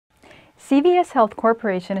CVS Health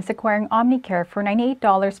Corporation is acquiring Omnicare for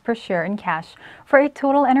 $98 per share in cash for a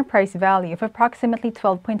total enterprise value of approximately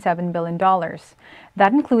 $12.7 billion.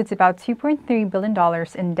 That includes about $2.3 billion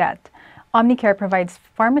in debt. Omnicare provides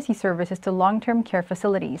pharmacy services to long-term care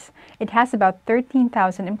facilities. It has about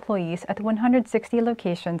 13,000 employees at 160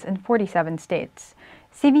 locations in 47 states.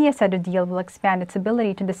 CVS said the deal will expand its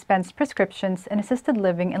ability to dispense prescriptions in assisted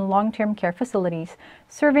living and long-term care facilities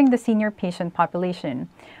serving the senior patient population.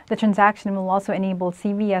 The transaction will also enable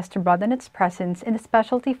CVS to broaden its presence in the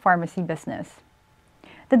specialty pharmacy business.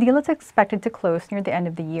 The deal is expected to close near the end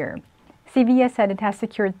of the year. CVS said it has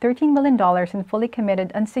secured $13 million in fully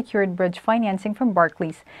committed unsecured bridge financing from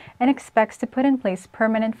Barclays and expects to put in place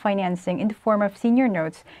permanent financing in the form of senior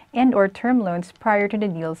notes and/or term loans prior to the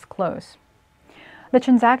deal's close. The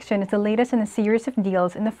transaction is the latest in a series of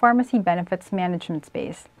deals in the pharmacy benefits management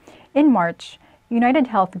space. In March,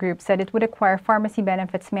 UnitedHealth Group said it would acquire pharmacy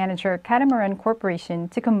benefits manager Catamaran Corporation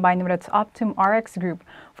to combine with its Optum Rx Group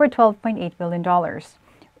for $12.8 billion.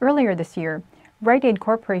 Earlier this year, Rite Aid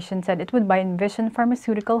Corporation said it would buy Envision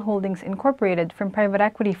Pharmaceutical Holdings Incorporated from private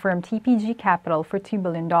equity firm TPG Capital for $2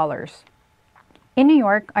 billion. In New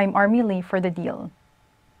York, I'm Army Lee for The Deal.